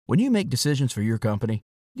When you make decisions for your company,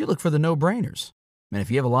 you look for the no-brainers. And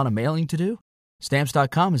if you have a lot of mailing to do,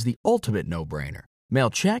 Stamps.com is the ultimate no-brainer. Mail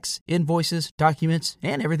checks, invoices, documents,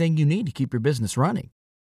 and everything you need to keep your business running.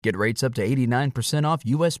 Get rates up to 89% off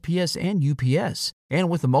USPS and UPS. And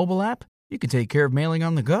with the mobile app, you can take care of mailing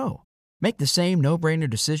on the go. Make the same no-brainer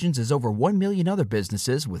decisions as over 1 million other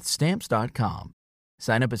businesses with Stamps.com.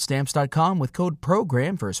 Sign up at Stamps.com with code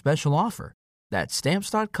PROGRAM for a special offer. That's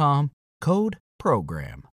Stamps.com, code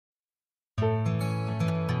PROGRAM.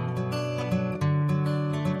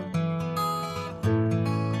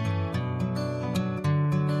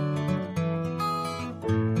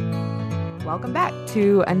 Welcome back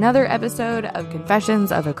to another episode of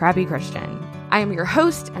Confessions of a Crappy Christian. I am your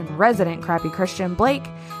host and resident crappy Christian, Blake,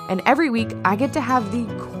 and every week I get to have the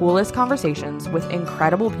coolest conversations with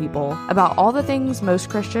incredible people about all the things most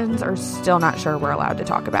Christians are still not sure we're allowed to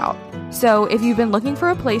talk about. So if you've been looking for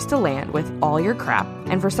a place to land with all your crap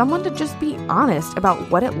and for someone to just be honest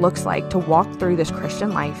about what it looks like to walk through this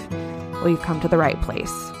Christian life, well, you've come to the right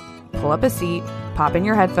place. Pull up a seat, pop in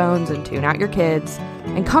your headphones and tune out your kids,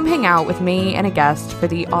 and come hang out with me and a guest for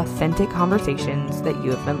the authentic conversations that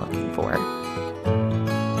you have been looking for.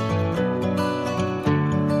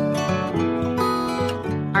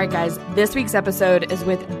 All right, guys, this week's episode is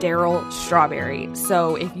with Darryl Strawberry.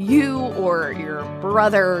 So if you or your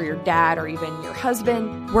brother or your dad or even your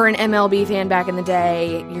husband were an MLB fan back in the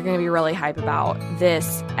day, you're going to be really hype about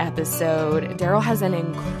this episode. Darryl has an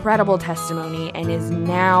incredible testimony and is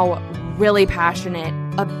now really passionate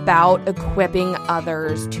about equipping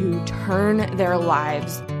others to turn their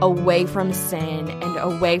lives away from sin and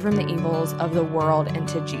away from the evils of the world and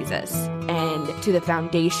to Jesus and to the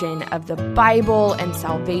foundation of the Bible and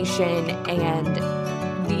salvation. And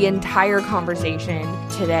the entire conversation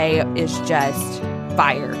today is just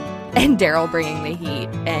fire, and Darryl bringing the heat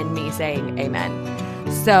and me saying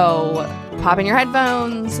amen. So pop in your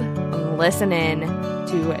headphones, listen in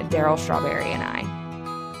to Darryl Strawberry and I.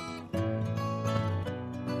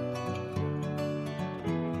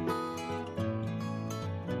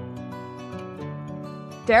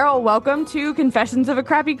 Darryl, welcome to Confessions of a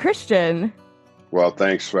Crappy Christian. Well,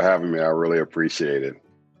 thanks for having me. I really appreciate it.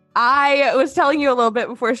 I was telling you a little bit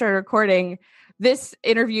before I started recording, this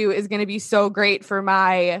interview is going to be so great for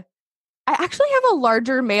I actually have a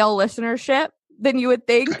larger male listenership than you would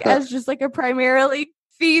think as just like a primarily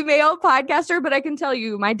female podcaster, but I can tell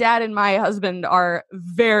you my dad and my husband are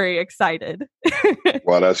very excited.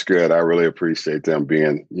 Well, that's good. I really appreciate them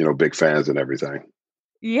being, big fans and everything.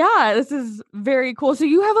 Yeah, this is very cool. So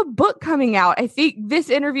you have a book coming out. I think this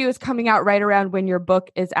interview is coming out right around when your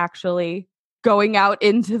book is actually going out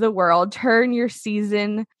into the world. Turn Your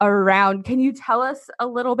Season Around. Can you tell us a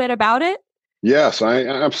little bit about it? Yes,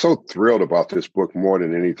 I'm so thrilled about this book more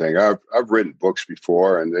than anything. I've written books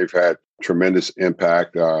before, and they've had tremendous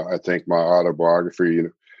impact. I think my autobiography,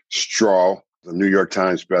 Straw, the New York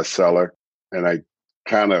Times bestseller, and I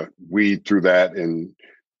kind of weed through that and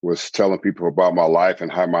was telling people about my life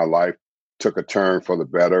and how my life took a turn for the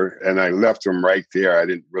better. And I left them right there. I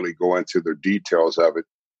didn't really go into the details of it.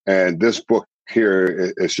 And this book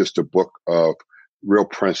here is just a book of real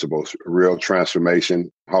principles, real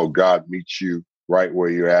transformation, how God meets you right where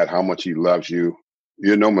you're at, how much he loves you.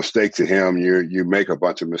 You're no mistake to him. You make a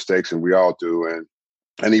bunch of mistakes, and we all do.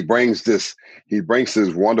 And he brings this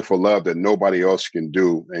wonderful love that nobody else can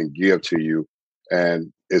do and give to you.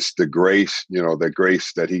 And it's the grace, the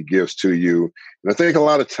grace that he gives to you. And I think a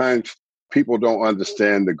lot of times people don't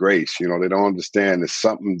understand the grace. They don't understand it's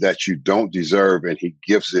something that you don't deserve, and he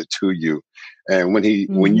gives it to you. And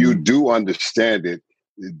when you do understand it,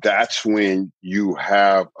 that's when you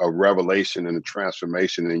have a revelation and a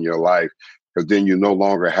transformation in your life, because then you no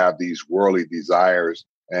longer have these worldly desires,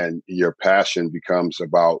 and your passion becomes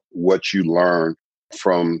about what you learn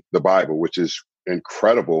from the Bible, which is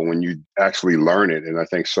incredible when you actually learn it. And I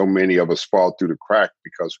think so many of us fall through the crack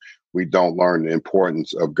because we don't learn the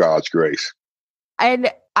importance of God's grace.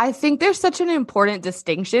 And I think there's such an important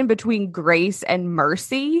distinction between grace and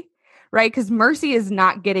mercy, right? Because mercy is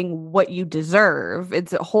not getting what you deserve.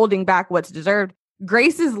 It's holding back what's deserved.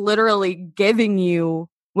 Grace is literally giving you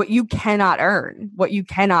what you cannot earn, what you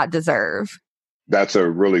cannot deserve. That's a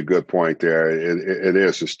really good point there. It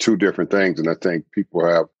is. It's two different things. And I think people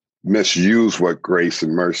have misuse what grace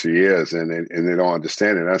and mercy is, and they don't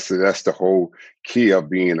understand it. That's the whole key of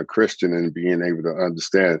being a Christian and being able to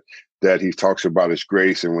understand that he talks about his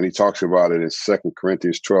grace. And when he talks about it in 2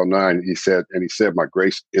 Corinthians 12:9, he said, my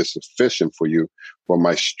grace is sufficient for you, for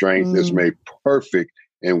my strength is made perfect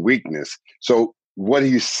in weakness. So what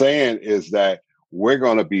he's saying is that we're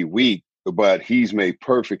going to be weak, but he's made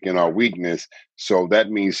perfect in our weakness. So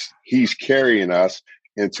that means he's carrying us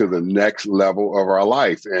into the next level of our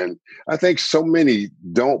life. And I think so many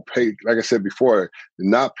don't pay, like I said before,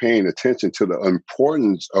 not paying attention to the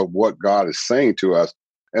importance of what God is saying to us.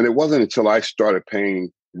 And it wasn't until I started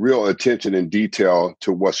paying real attention in detail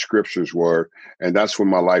to what scriptures were. And that's when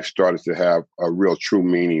my life started to have a real true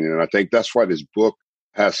meaning. And I think that's why this book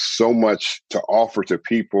has so much to offer to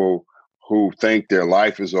people who think their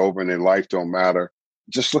life is over and their life don't matter.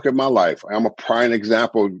 Just look at my life. I'm a prime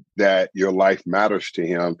example that your life matters to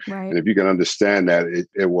him. Right. And if you can understand that,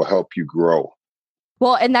 it will help you grow.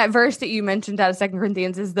 Well, and that verse that you mentioned out of 2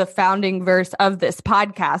 Corinthians is the founding verse of this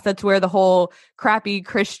podcast. That's where the whole crappy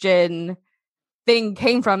Christian thing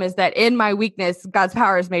came from, is that in my weakness, God's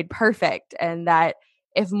power is made perfect. And that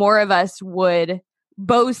if more of us would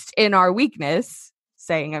boast in our weakness,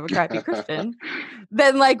 saying I'm a crappy Christian,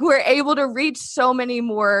 then like we're able to reach so many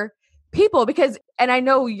more people. Because, and I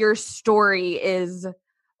know your story is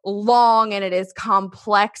long and it is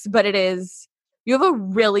complex, but you have a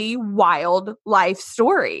really wild life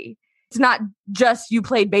story. It's not just you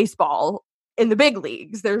played baseball in the big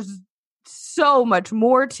leagues. There's so much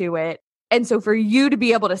more to it. And so for you to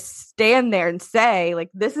be able to stand there and say, like,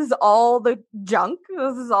 this is all the junk,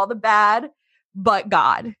 this is all the bad, but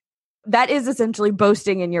God, that is essentially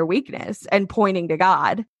boasting in your weakness and pointing to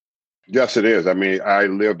God. Yes, it is. I mean, I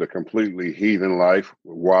lived a completely heathen life,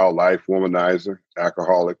 wild life, womanizer,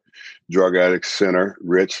 alcoholic, drug addict, sinner,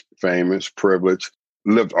 rich, famous, privileged,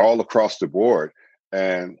 lived all across the board.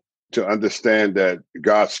 And to understand that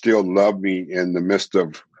God still loved me in the midst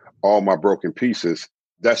of all my broken pieces,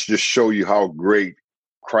 that's just show you how great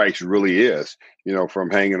Christ really is, from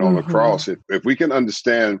hanging on the cross. If we can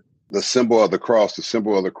understand the symbol of the cross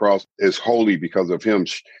is holy because of him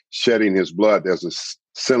shedding his blood. There's a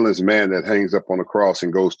sinless man that hangs up on the cross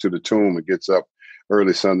and goes to the tomb and gets up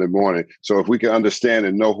early Sunday morning. So if we can understand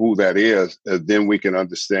and know who that is, then we can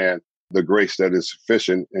understand the grace that is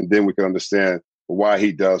sufficient. And then we can understand why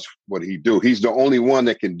he does what he do. He's the only one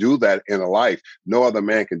that can do that in a life. No other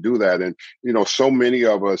man can do that. And, so many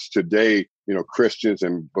of us today, Christians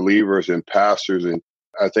and believers and pastors, and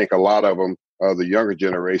I think a lot of them, the younger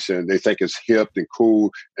generation, they think it's hip and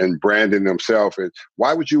cool and branding themselves. And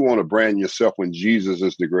why would you want to brand yourself when Jesus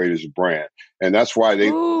is the greatest brand? And that's why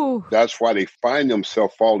they find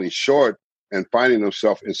themselves falling short and finding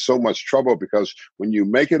themselves in so much trouble, because when you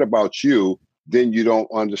make it about you, then you don't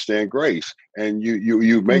understand grace. And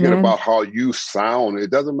you make it about how you sound.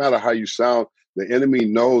 It doesn't matter how you sound. The enemy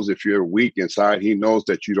knows if you're weak inside. He knows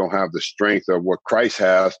that you don't have the strength of what Christ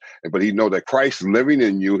has, but he knows that Christ living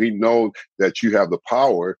in you. He knows that you have the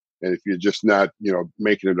power. And if you're just not,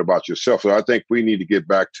 making it about yourself. So I think we need to get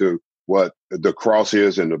back to what the cross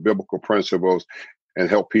is and the biblical principles and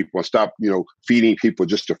help people and stop, feeding people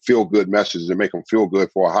just to feel good messages and make them feel good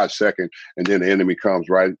for a hot second. And then the enemy comes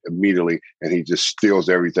right immediately and he just steals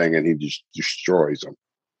everything and he just destroys them.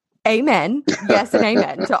 Amen. Yes, and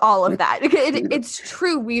amen to all of that. It's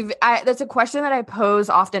true. That's a question that I pose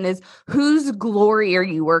often is, whose glory are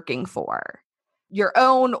you working for? Your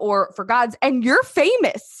own or for God's? And you're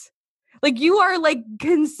famous. Like, you are like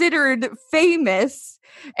considered famous.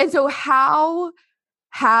 And so how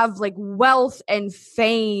have like wealth and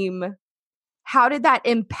fame, how did that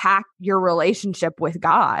impact your relationship with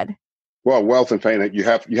God? Well, wealth and fame, you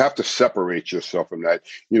have to separate yourself from that,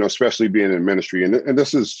 especially being in ministry. And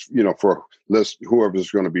this is, for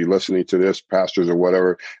whoever's going to be listening to this, pastors or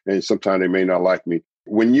whatever, and sometimes they may not like me.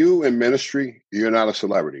 When you in ministry, you're not a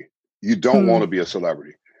celebrity. You don't want to be a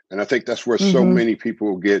celebrity. And I think that's where so many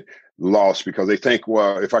people get lost, because they think,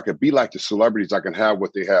 well, if I could be like the celebrities, I can have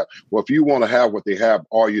what they have. Well, if you want to have what they have,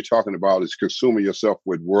 all you're talking about is consuming yourself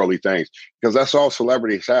with worldly things, because that's all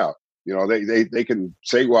celebrities have. They can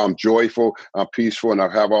say, well, I'm joyful, I'm peaceful, and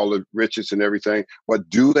I have all the riches and everything. But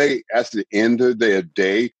do they, at the end of their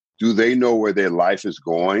day, do they know where their life is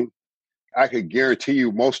going? I can guarantee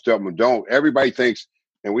you most of them don't. Everybody thinks,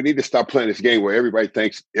 and we need to stop playing this game where everybody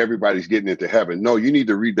thinks everybody's getting into heaven. No, you need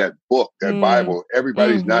to read that book, that Bible.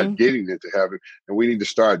 Everybody's not getting into heaven. And we need to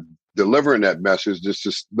start delivering that message just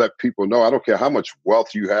to let people know, I don't care how much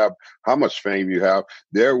wealth you have, how much fame you have.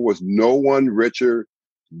 There was no one richer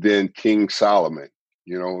than King Solomon.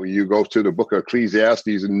 You go to the book of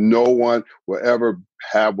Ecclesiastes, no one will ever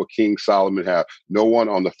have what King Solomon had. No one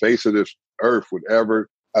on the face of this earth would ever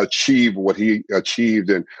achieve what he achieved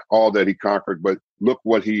and all that he conquered. But look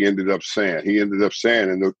what he ended up saying. He ended up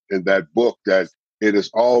saying in that book that it is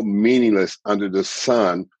all meaningless under the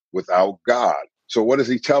sun without God. So what is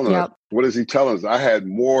he telling us? What is he telling us? I had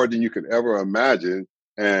more than you could ever imagine.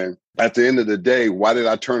 And at the end of the day, why did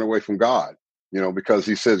I turn away from God? Because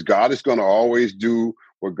he says God is going to always do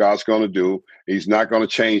what God's going to do. He's not going to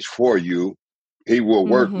change for you. He will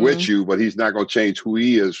work with you, but he's not going to change who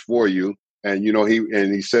he is for you. And,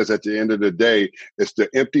 he says at the end of the day, it's the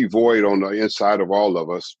empty void on the inside of all of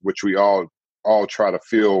us, which we all try to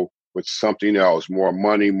fill with something else, more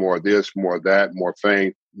money, more this, more that, more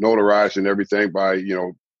fame, notarized and everything by,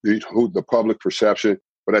 the public perception.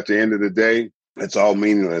 But at the end of the day, it's all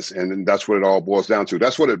meaningless. And that's what it all boils down to.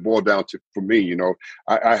 That's what it boiled down to for me.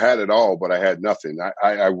 I had it all, but I had nothing.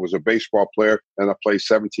 I was a baseball player and I played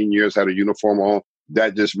 17 years, had a uniform on.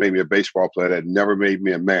 That just made me a baseball player. That never made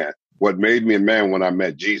me a man. What made me a man when I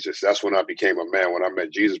met Jesus, that's when I became a man, when I met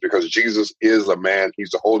Jesus, because Jesus is a man.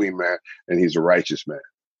 He's a holy man and he's a righteous man.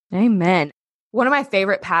 Amen. One of my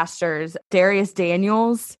favorite pastors, Darius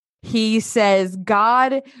Daniels, he says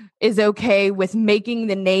God is okay with making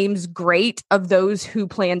the names great of those who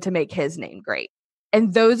plan to make his name great.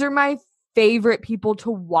 And those are my favorite people to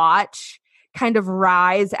watch kind of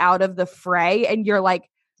rise out of the fray. And you're like,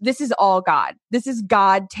 this is all God. This is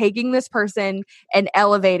God taking this person and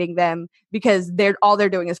elevating them because all they're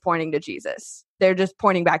doing is pointing to Jesus. They're just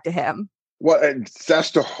pointing back to him. Well,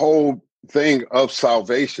 that's the whole thing of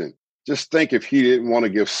salvation. Just think if he didn't want to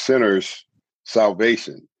give sinners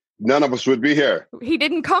salvation, none of us would be here. He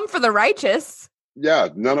didn't come for the righteous. Yeah,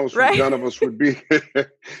 none of us would be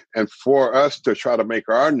here. And for us to try to make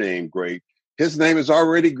our name great, his name is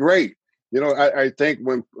already great. I think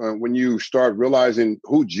when you start realizing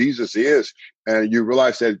who Jesus is, and you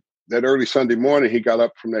realize that early Sunday morning he got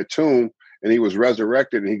up from that tomb and he was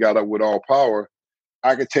resurrected and he got up with all power,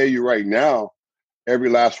 I can tell you right now, every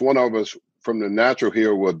last one of us from the natural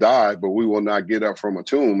here will die, but we will not get up from a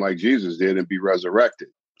tomb like Jesus did and be resurrected.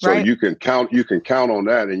 So you can count on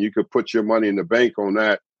that, and you could put your money in the bank on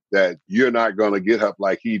that you're not going to get up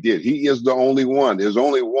like he did. He is the only one. There's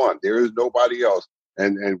only one. There is nobody else.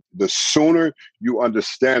 And the sooner you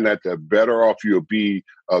understand that, the better off you'll be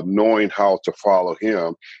of knowing how to follow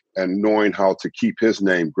him and knowing how to keep his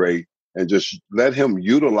name great and just let him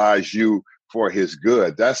utilize you for his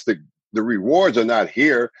good. That's the rewards are not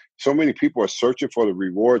here. So many people are searching for the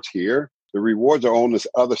rewards here. The rewards are on this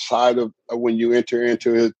other side of when you enter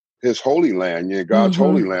into his holy land, God's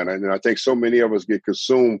holy land. And I think so many of us get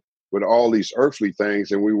consumed with all these earthly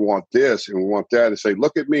things, and we want this and we want that, and say,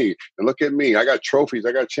 look at me and look at me. I got trophies,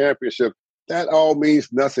 I got championships. That all means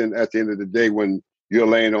nothing at the end of the day when you're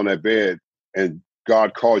laying on that bed and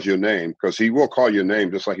God calls your name, because he will call your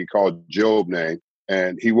name just like he called Job's name,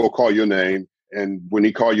 and he will call your name. And when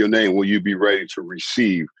he call your name, will you be ready to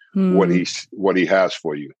receive what he has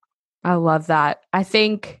for you? I love that. I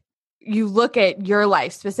think you look at your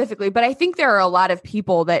life specifically, but I think there are a lot of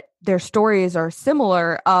people that their stories are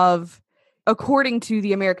similar of, according to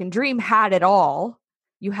the American dream, had it all.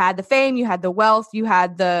 You had the fame, you had the wealth, you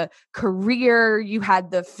had the career, you had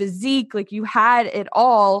the physique, like you had it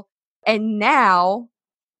all. And now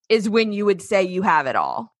is when you would say you have it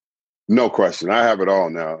all. No question. I have it all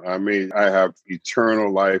now. I mean, I have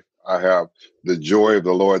eternal life. I have the joy of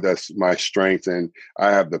the Lord. That's my strength. And I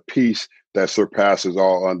have the peace that surpasses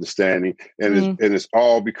all understanding. And it's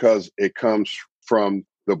all because it comes from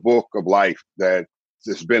the book of life that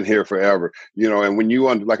has been here forever. And when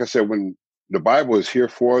like I said, when the Bible is here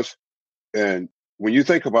for us, and when you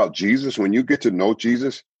think about Jesus, when you get to know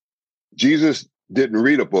Jesus, Jesus didn't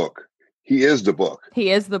read a book. He is the book.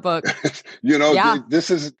 He is the book. He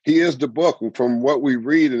is the book from what we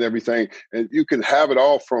read and everything. And you can have it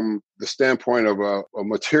all from the standpoint of a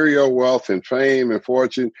material wealth and fame and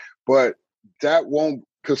fortune, but that won't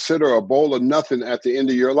consider a bowl of nothing at the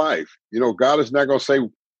end of your life. God is not going to say,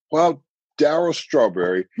 well, Darryl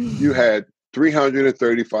Strawberry, you had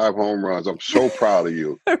 335 home runs. I'm so proud of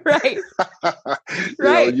you. Right.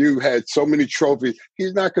 You had so many trophies.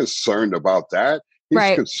 He's not concerned about that.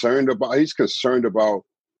 He's concerned about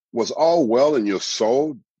was all well in your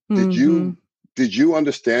soul? Did you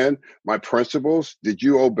understand my principles? Did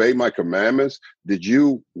you obey my commandments? Did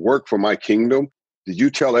you work for my kingdom? Did you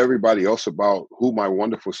tell everybody else about who my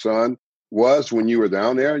wonderful son was when you were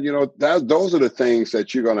down there? Those are the things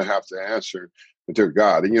that you're going to have to answer to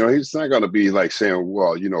God. And, he's not going to be like saying,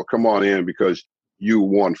 well, come on in because you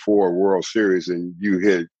won 4 World Series and you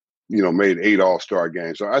hit, made 8 All-Star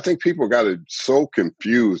games. So I think people got it so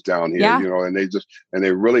confused down here, and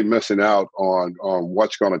they're really missing out on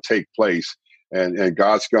what's going to take place. And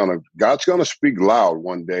God's going to speak loud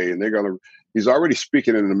one day, and he's already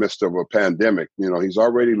speaking in the midst of a pandemic. He's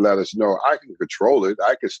already let us know I can control it.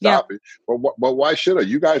 I can stop it. But why should I?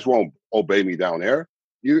 You guys won't obey me down there.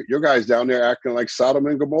 Your guys down there acting like Sodom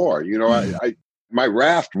and Gomorrah. my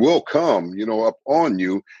wrath will come, up on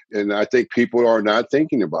you. And I think people are not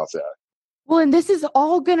thinking about that. Well, and this is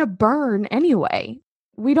all going to burn anyway.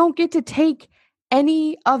 We don't get to take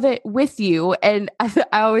any of it with you. And I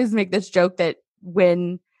always make this joke that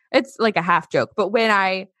when it's like a half joke, but when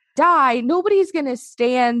I die, nobody's going to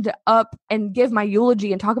stand up and give my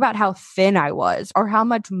eulogy and talk about how thin I was or how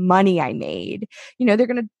much money I made. They're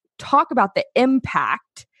going to talk about the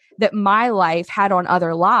impact that my life had on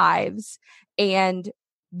other lives. And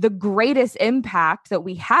the greatest impact that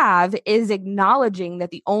we have is acknowledging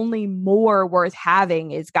that the only more worth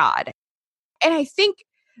having is God. And I think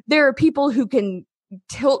there are people who can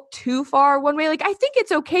tilt too far one way. Like, I think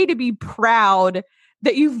it's okay to be proud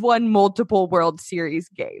that you've won multiple World Series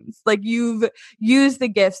games. Like, you've used the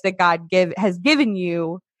gifts that God has given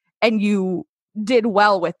you and you did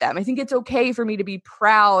well with them. I think it's okay for me to be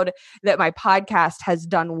proud that my podcast has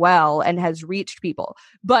done well and has reached people.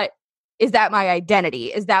 But is that my identity?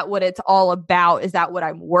 Is that what it's all about? Is that what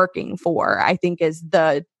I'm working for? I think is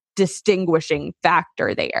the distinguishing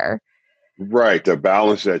factor there. Right. The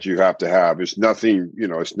balance that you have to have. It's nothing,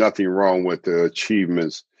 it's nothing wrong with the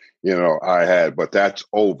achievements, I had, but that's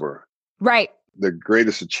over. Right. The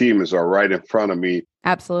greatest achievements are right in front of me.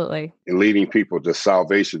 Absolutely. And leading people to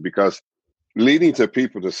salvation, because leading to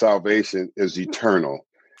people to salvation is eternal.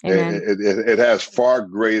 It has far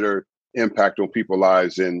greater impact on people's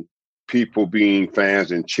lives than people being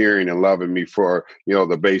fans and cheering and loving me for,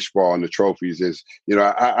 the baseball and the trophies. Is,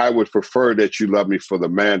 I would prefer that you love me for the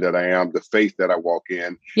man that I am, the faith that I walk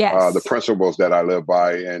in, yes. The principles that I live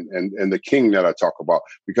by, and the king that I talk about,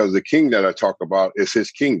 because the king that I talk about is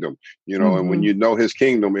his kingdom, and when you know his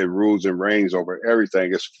kingdom, it rules and reigns over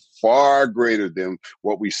everything. It's far greater than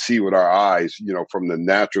what we see with our eyes, from the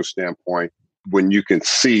natural standpoint. When you can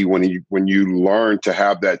see, when you learn to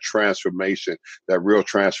have that transformation, that real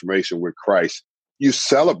transformation with Christ, you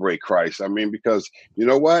celebrate Christ. I mean, because you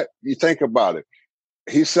know what? You think about it.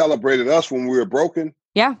 He celebrated us when we were broken.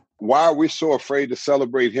 Yeah. Why are we so afraid to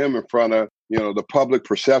celebrate him in front of, the public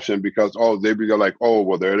perception? Because, they be like,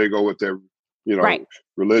 well, there they go with their, right.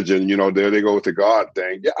 religion, there they go with the God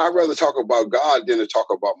thing. Yeah, I'd rather talk about God than to talk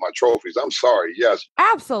about my trophies. I'm sorry. Yes.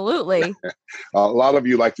 Absolutely. A lot of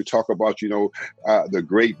you like to talk about, the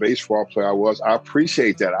great baseball player I was. I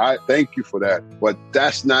appreciate that. I thank you for that. But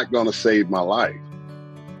that's not going to save my life.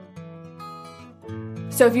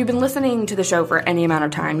 So if you've been listening to the show for any amount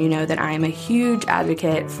of time, you know that I am a huge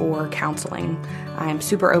advocate for counseling. I'm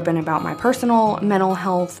super open about my personal mental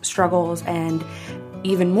health struggles and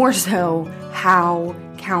even more so how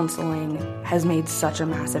counseling has made such a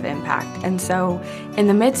massive impact. And so in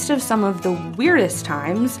the midst of some of the weirdest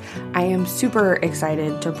times, I am super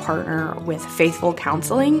excited to partner with Faithful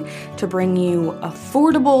Counseling to bring you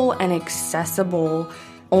affordable and accessible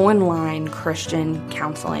online Christian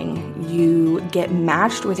counseling. You get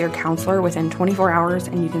matched with your counselor within 24 hours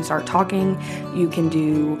and you can start talking. You can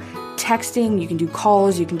do texting, you can do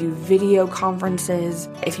calls, you can do video conferences.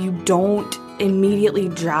 If you don't immediately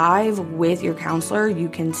jive with your counselor, you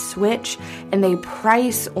can switch, and they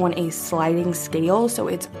price on a sliding scale, so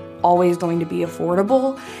it's always going to be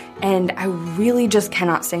affordable. And I really just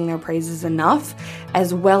cannot sing their praises enough,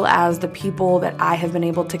 as well as the people that I have been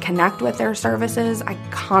able to connect with their services. I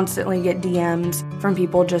constantly get DMs from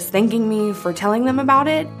people just thanking me for telling them about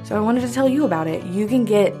it. So I wanted to tell you about it. You can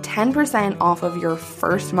get 10% off of your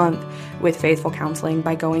first month with Faithful Counseling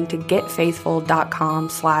by going to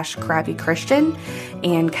getfaithful.com/crappychristian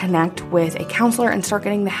and connect with a counselor and start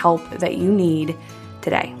getting the help that you need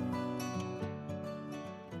today.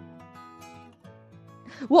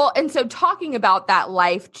 Well, and so talking about that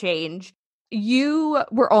life change, you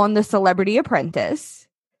were on The Celebrity Apprentice,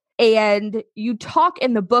 and you talk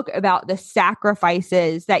in the book about the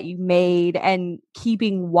sacrifices that you made and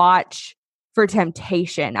keeping watch for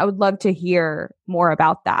temptation. I would love to hear more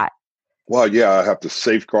about that. Well, yeah, I have to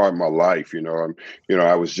safeguard my life.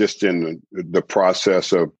 I was just in the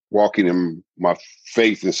process of walking in my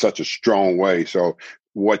faith in such a strong way. So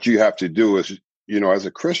what you have to do is, as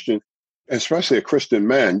a Christian, especially a Christian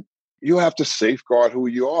man, you have to safeguard who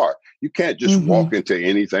you are. You can't just walk into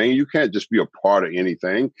anything. You can't just be a part of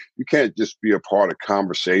anything. You can't just be a part of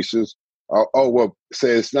conversations.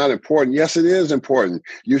 Say it's not important. Yes, it is important.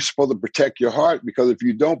 You're supposed to protect your heart, because if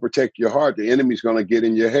you don't protect your heart, the enemy's going to get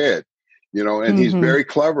in your head. And he's very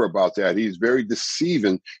clever about that. He's very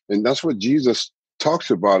deceiving. And that's what Jesus talks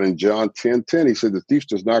about in John 10:10. He said, the thief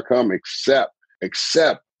does not come except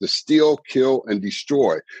to steal, kill, and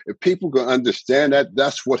destroy. If people can understand that,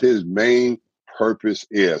 that's what his main purpose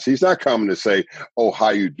is. He's not coming to say, "Oh, how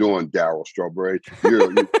you doing, Darryl Strawberry?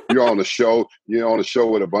 You're on the show. You're on the show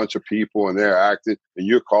with a bunch of people, and they're acting, and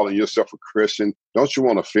you're calling yourself a Christian. Don't you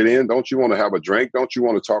want to fit in? Don't you want to have a drink? Don't you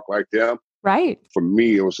want to talk like them?" Right. For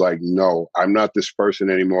me, it was like, no, I'm not this person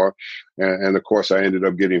anymore. And of course, I ended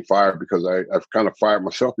up getting fired because I've kind of fired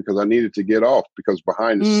myself because I needed to get off, because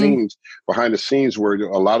behind the scenes were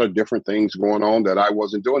a lot of different things going on that I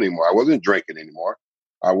wasn't doing anymore. I wasn't drinking anymore.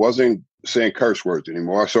 I wasn't saying curse words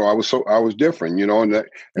anymore. So I was different, and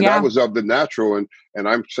that was of the natural. And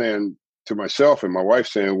I'm saying to myself and my wife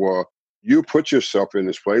saying, well, you put yourself in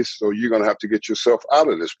this place, so you're going to have to get yourself out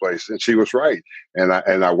of this place. And she was right. And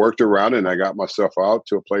I worked around it, and I got myself out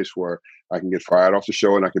to a place where I can get fired off the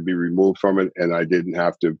show and I could be removed from it, and I didn't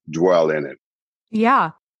have to dwell in it.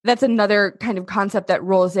 Yeah. That's another kind of concept that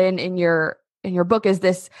rolls in your book, is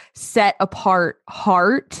this set apart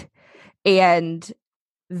heart. And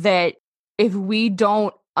that if we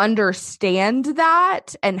don't understand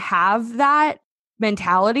that and have that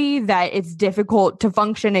mentality, that it's difficult to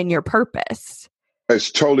function in your purpose.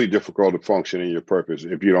 It's totally difficult to function in your purpose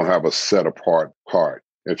if you don't have a set apart heart.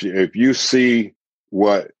 If you see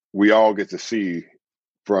what we all get to see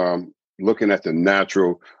from looking at the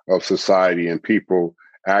natural of society and people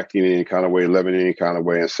acting in any kind of way, living in any kind of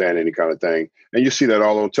way, and saying any kind of thing, and you see that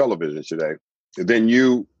all on television today, then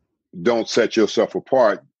you don't set yourself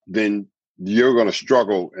apart, then you're going to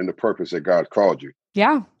struggle in the purpose that God called you.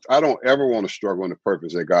 Yeah. I don't ever want to struggle in the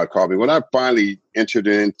purpose that God called me. When I finally entered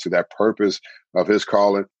into that purpose of his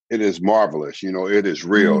calling, it is marvelous. It is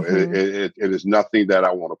real. Mm-hmm. It is nothing that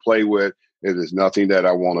I want to play with. It is nothing that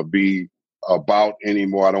I want to be about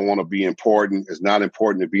anymore. I don't want to be important. It's not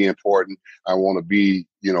important to be important. I want to be,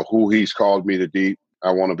 who he's called me to be.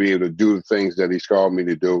 I want to be able to do the things that he's called me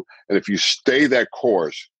to do. And if you stay that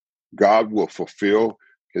course, God will fulfill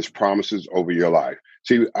his promises over your life.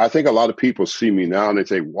 See, I think a lot of people see me now and they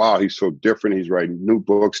say, wow, he's so different. He's writing new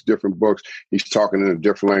books, different books. He's talking in a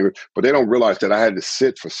different language. But they don't realize that I had to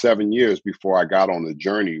sit for 7 years before I got on the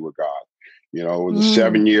journey with God. It was a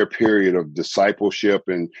 7-year period of discipleship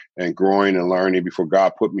and growing and learning before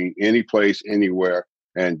God put me any place, anywhere.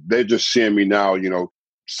 And they're just seeing me now,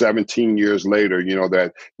 17 years later,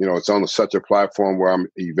 that, it's on such a platform where I'm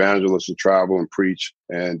evangelist and travel and preach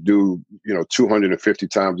and do, 250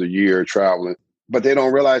 times a year traveling. But they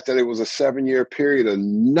don't realize that it was a 7-year period of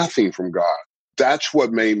nothing from God. That's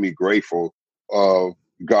what made me grateful of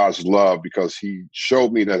God's love, because he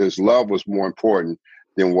showed me that his love was more important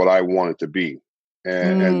than what I wanted to be.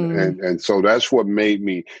 And so that's what made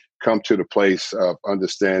me come to the place of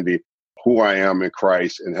understanding who I am in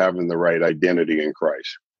Christ and having the right identity in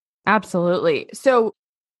Christ. Absolutely. So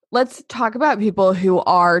let's talk about people who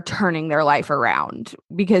are turning their life around,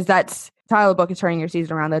 because that's title of the book is Turning Your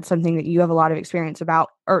Season Around. That's something that you have a lot of experience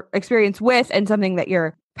with, and something that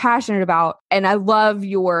you're passionate about. And I love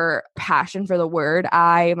your passion for the word.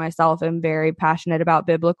 I myself am very passionate about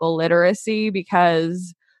biblical literacy,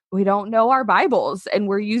 because we don't know our Bibles and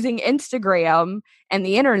we're using Instagram and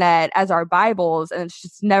the internet as our Bibles, and it's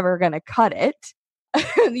just never going to cut it.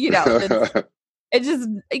 It's just,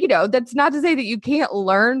 that's not to say that you can't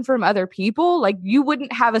learn from other people. Like, you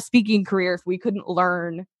wouldn't have a speaking career if we couldn't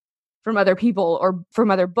learn from other people or from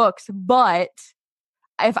other books. But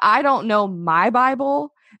if I don't know my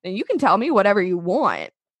Bible, then you can tell me whatever you want.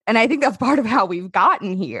 And I think that's part of how we've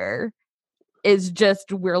gotten here, is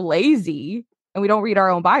just we're lazy and we don't read our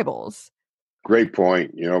own Bibles. Great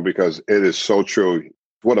point, because it is so true.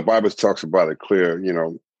 What the Bible talks about it clear,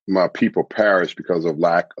 my people perish because of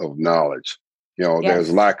lack of knowledge. Yes.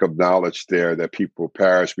 There's lack of knowledge there that people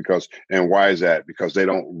perish because, and why is that? Because they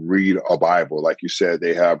don't read a Bible. Like you said,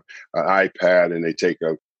 they have an iPad and they take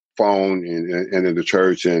a phone into the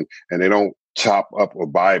church and they don't chop up a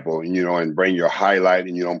Bible and bring your highlight,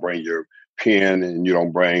 and you don't bring your pen, and you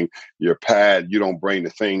don't bring your pad. You don't bring the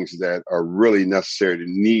things that are really necessary to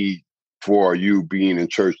need for you being in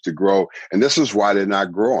church to grow. And this is why they're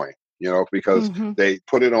not growing. Because they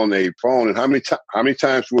put it on their phone. And how many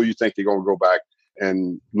times will you think they're going to go back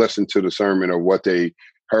and listen to the sermon or what they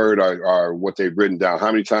heard or what they've written down?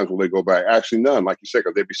 How many times will they go back? Actually, none, like you said,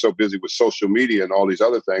 because they'd be so busy with social media and all these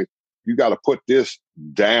other things. You got to put this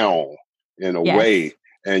down in a way,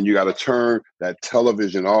 and you got to turn that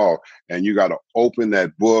television off, and you got to open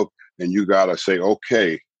that book, and you got to say,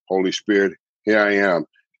 okay, Holy Spirit, here I am.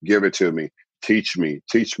 Give it to me. Teach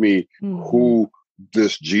me who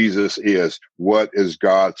this Jesus is. What is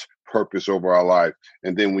God's purpose over our life?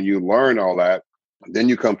 And then when you learn all that, Then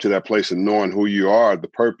you come to that place of knowing who you are, the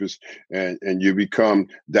purpose, and you become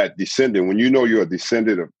that descendant. When you know you're a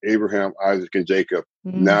descendant of Abraham, Isaac, and Jacob,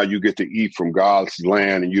 now you get to eat from God's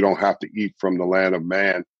land, and you don't have to eat from the land of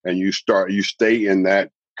man. And you stay in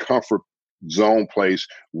that comfort zone place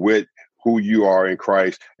with who you are in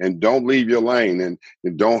Christ, and don't leave your lane, and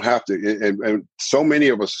don't have to. And so many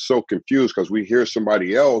of us are so confused because we hear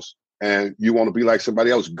somebody else and you want to be like somebody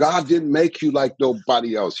else. God didn't make you like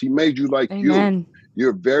nobody else. He made you like Amen. you.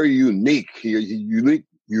 You're very unique. He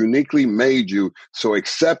uniquely made you. So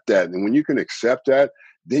accept that. And when you can accept that,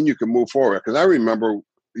 then you can move forward. Because I remember,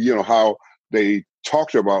 how they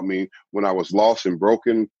talked about me when I was lost and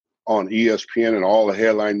broken on ESPN and all the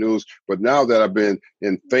headline news. But now that I've been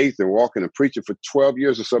in faith and walking and preaching for 12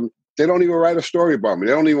 years or something, they don't even write a story about me.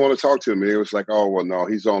 They don't even want to talk to me. It was like, oh, well, no,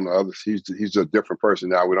 he's on the other. He's a different person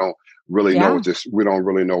now. We don't really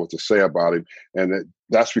know what to say about him. And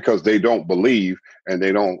that's because they don't believe and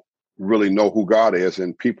they don't really know who God is.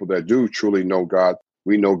 And people that do truly know God,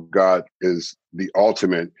 we know God is the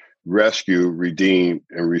ultimate rescue, redeem,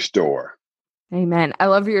 and restore. Amen. I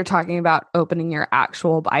love you're talking about opening your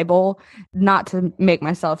actual Bible, not to make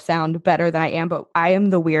myself sound better than I am, but I am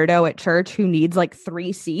the weirdo at church who needs like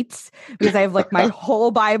 3 seats because I have like my whole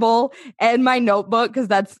Bible and my notebook, because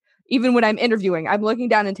that's even when I'm interviewing, I'm looking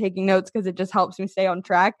down and taking notes because it just helps me stay on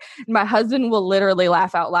track. And my husband will literally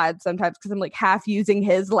laugh out loud sometimes because I'm like half using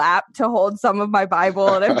his lap to hold some of my Bible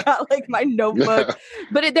and I've got like my notebook.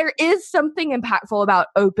 But there is something impactful about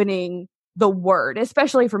opening the word,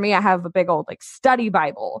 especially for me. I have a big old like study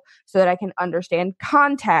Bible so that I can understand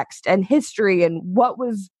context and history and what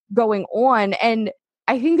was going on. And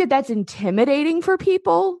I think that that's intimidating for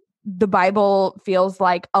people. The Bible feels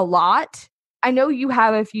like a lot. I know you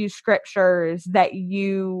have a few scriptures that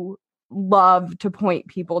you love to point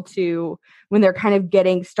people to when they're kind of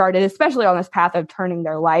getting started, especially on this path of turning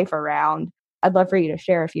their life around. I'd love for you to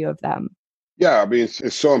share a few of them. Yeah, I mean,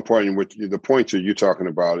 it's so important. With the point that you're talking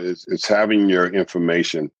about is it's having your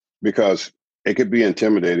information, because it could be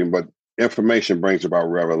intimidating, but information brings about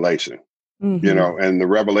revelation, and the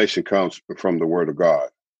revelation comes from the word of God,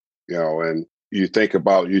 and you think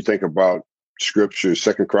about scripture,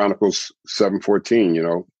 2 Chronicles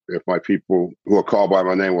 7:14, if my people who are called by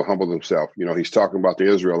my name will humble themselves. He's talking about the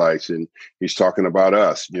Israelites, and he's talking about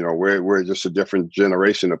us. We're just a different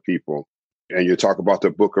generation of people. And you talk about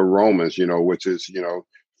the book of Romans, which is,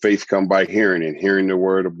 faith come by hearing and hearing the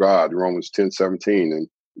word of God, Romans 10:17 and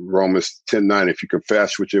Romans 10:9. If you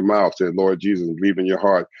confess with your mouth that Lord Jesus and believe in your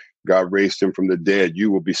heart, God raised him from the dead,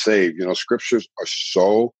 you will be saved. Scriptures are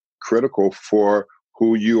so critical for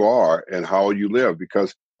who you are and how you live,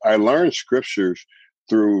 because I learned scriptures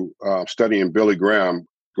through studying Billy Graham,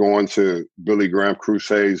 going to Billy Graham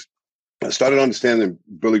crusades. I started understanding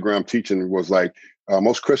Billy Graham teaching was like,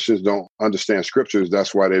 most Christians don't understand scriptures.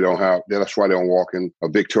 That's why they don't walk in a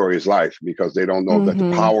victorious life, because they don't know that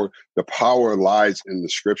the power lies in the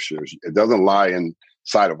scriptures. It doesn't lie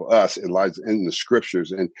inside of us. It lies in the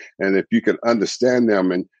scriptures. And if you can understand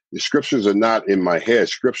them, and the scriptures are not in my head,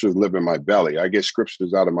 scriptures live in my belly. I get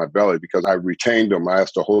scriptures out of my belly because I retained them. I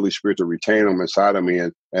asked the Holy Spirit to retain them inside of me,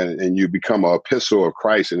 and you become an epistle of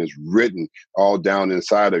Christ, and it's written all down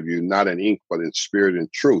inside of you, not in ink, but in spirit and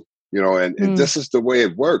truth. And this is the way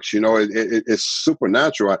it works. It's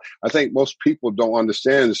supernatural. I think most people don't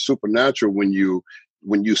understand it's supernatural when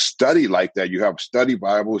you study like that. You have study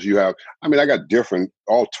Bibles. I got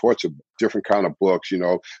all sorts of different kind of books,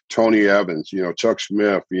 Tony Evans, Chuck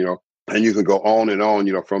Smith, and you can go on and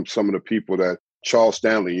on, from some of the people that Charles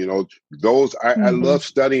Stanley, those, I love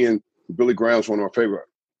studying. Billy Graham's one of my favorite.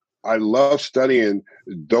 I love studying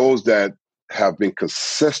those that have been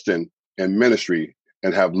consistent in ministry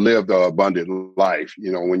and have lived an abundant life.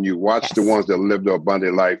 When you watch the ones that lived an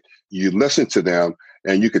abundant life, you listen to them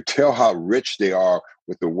and you could tell how rich they are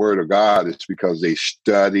with the word of God. It's because they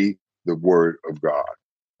study the word of God.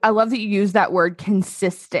 I love that you use that word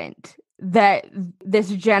consistent, that this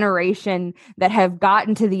generation that have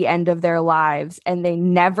gotten to the end of their lives and they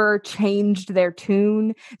never changed their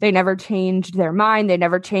tune. They never changed their mind. They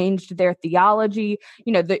never changed their theology.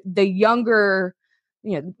 The younger,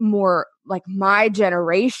 more like my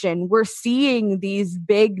generation, we're seeing these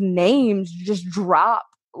big names just drop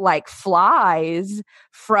like flies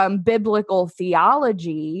from biblical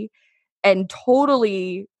theology, and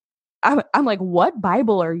totally I'm like, what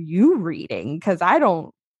Bible are you reading? Because I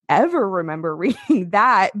don't ever remember reading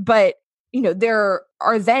that. But, there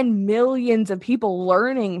are then millions of people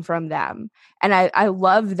learning from them. And I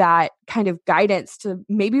love that kind of guidance to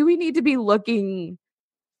maybe we need to be looking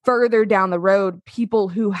further down the road, people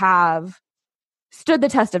who have stood the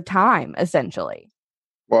test of time, essentially.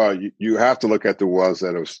 Well, you have to look at the ones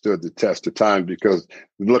that have stood the test of time, because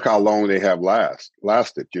look how long they have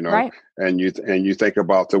lasted, Right. and you think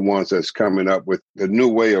about the ones that's coming up with the new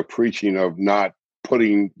way of preaching, of not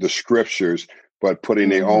putting the scriptures, but putting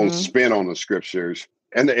their own Mm-hmm. spin on the scriptures.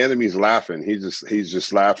 And the enemy's laughing. He's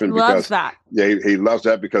just laughing Loves because that. he loves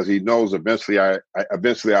that, because he knows eventually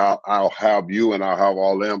I'll have you, and I'll have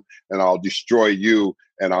all them, and I'll destroy you,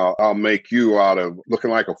 and I'll make you out of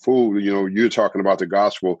looking like a fool. You're talking about the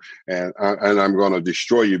gospel, and I'm going to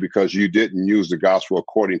destroy you because you didn't use the gospel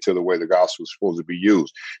according to the way the gospel is supposed to be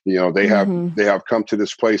used. They have come to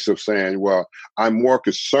this place of saying, well, I'm more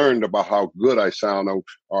concerned about how good I sound,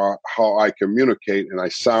 or how I communicate, and I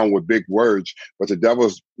sound with big words. But the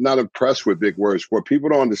devil's not impressed with big words. What people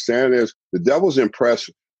don't understand is the devil's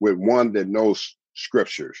impressed with one that knows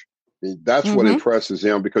scriptures. That's what impresses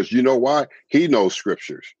him, because you know why? He knows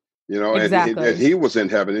scriptures. And he was in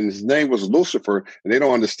heaven, and his name was Lucifer, and they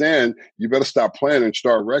don't understand. You better stop playing and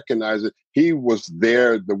start recognizing he was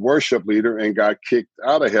there, the worship leader, and got kicked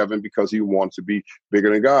out of heaven because he wanted to be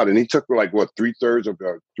bigger than God. And he took like what, 3/3 of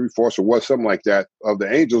 3/4 or what, something like that, of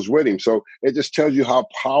the angels with him. So it just tells you how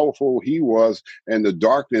powerful he was, and the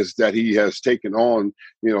darkness that he has taken on,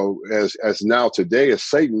 as now today as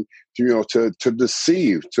Satan, to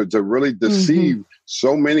deceive, to really deceive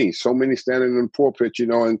so many standing in the pulpit,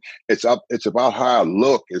 and it's about how I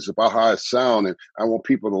look, it's about how I sound, and I want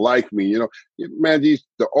people to like me. Man, the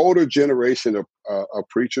older generation of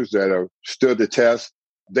preachers that have stood the test,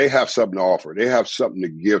 they have something to offer. They have something to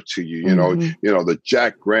give to you. The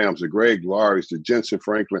Jack Grahams, the Greg Laurie's, the Jensen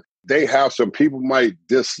Franklin. They have some people might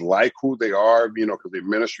dislike who they are, because their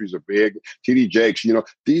ministries are big. T.D. Jakes,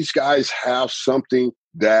 these guys have something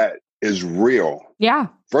that is real. Yeah.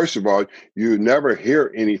 First of all, you never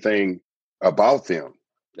hear anything about them.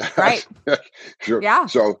 Right. Sure. Yeah.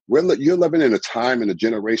 So you're living in a time, in a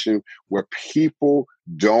generation where people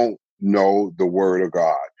don't know the word of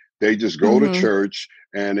God. They just go to church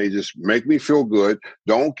and they just make me feel good.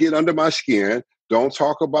 Don't get under my skin. Don't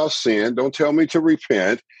talk about sin. Don't tell me to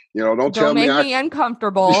repent. Don't tell me make me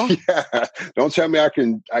uncomfortable. Yeah. Don't tell me I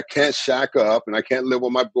can't shack up and I can't live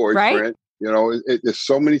with my boyfriend. Right? There's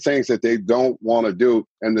so many things that they don't want to do.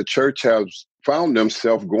 And the church has found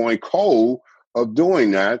themselves going cold of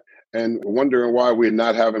doing that, and wondering why we're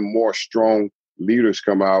not having more strong leaders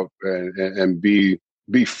come out and be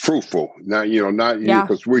fruitful. Now,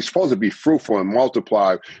 because we're supposed to be fruitful and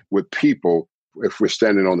multiply with people if we're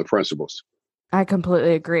standing on the principles. I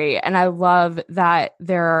completely agree. And I love that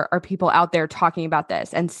there are people out there talking about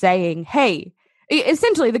this and saying, hey,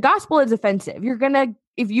 essentially the gospel is offensive.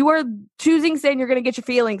 If you are choosing sin, you're going to get your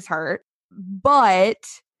feelings hurt, but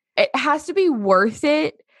it has to be worth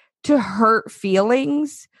it to hurt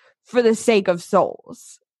feelings for the sake of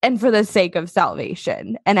souls and for the sake of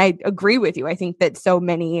salvation. And I agree with you. I think that so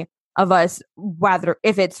many of us, whether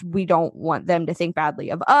if it's we don't want them to think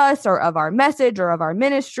badly of us or of our message or of our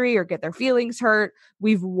ministry or get their feelings hurt,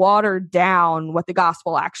 we've watered down what the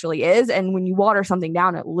gospel actually is. And when you water something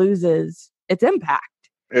down, it loses its impact.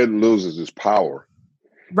 It loses its power.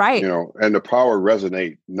 Right. And the power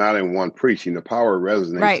resonates not in one preaching. The power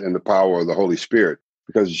resonates in the power of the Holy Spirit.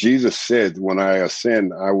 Because Jesus said, when I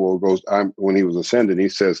ascend, I will go. When he was ascending, he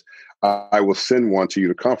says, I will send one to you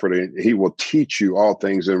to comfort, and he will teach you all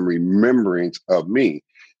things in remembrance of me.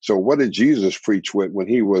 So what did Jesus preach with when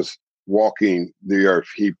he was walking the earth?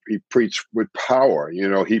 He preached with power.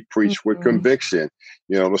 He preached with conviction.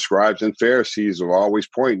 The scribes and Pharisees are always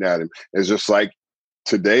pointing at him. It's just like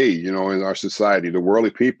today, in our society, the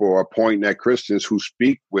worldly people are pointing at Christians who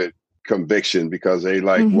speak with conviction, because they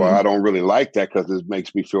well, I don't really like that because it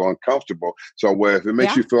makes me feel uncomfortable. So if it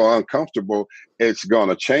makes you feel uncomfortable, it's going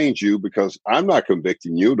to change you, because I'm not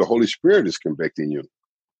convicting you. The Holy Spirit is convicting you.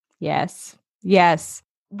 Yes.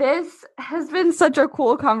 This has been such a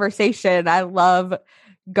cool conversation. I love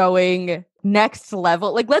going next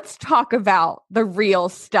level. Let's talk about the real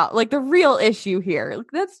stuff, the real issue here.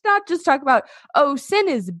 Let's not just talk about, sin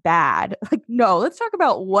is bad. No, let's talk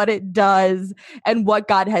about what it does and what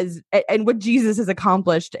God has and what Jesus has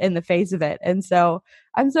accomplished in the face of it. And so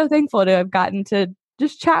I'm so thankful to have gotten to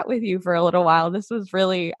just chat with you for a little while.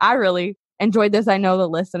 I really enjoyed this. I know the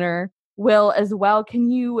listener will as well. Can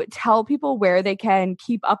you tell people where they can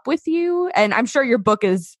keep up with you? And I'm sure your book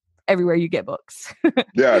is everywhere you get books.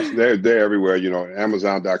 Yes, they're everywhere,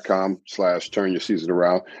 Amazon.com/turn your season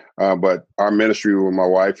around. But our ministry with my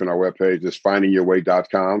wife and our webpage is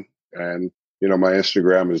findingyourway.com. And, my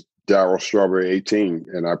Instagram is Darryl Strawberry 18.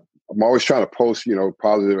 And I'm always trying to post,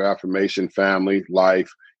 positive affirmation, family, life,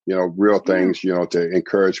 real things, to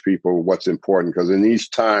encourage people what's important. Because in these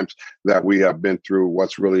times that we have been through,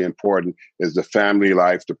 what's really important is the family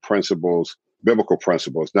life, the principles, biblical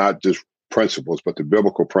principles, not just principles, but the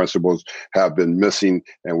biblical principles have been missing.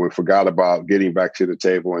 And we forgot about getting back to the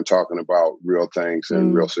table and talking about real things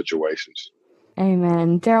and real situations.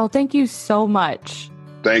 Amen. Darryl, thank you so much.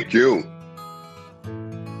 Thank you.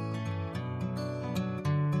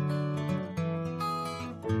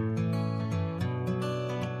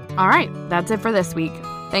 All right, that's it for this week.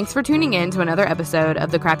 Thanks for tuning in to another episode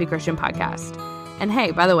of the Crappy Christian Podcast. And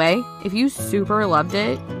hey, by the way, if you super loved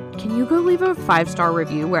it, can you go leave a 5-star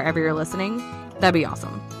review wherever you're listening? That'd be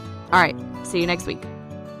awesome. All right, see you next week.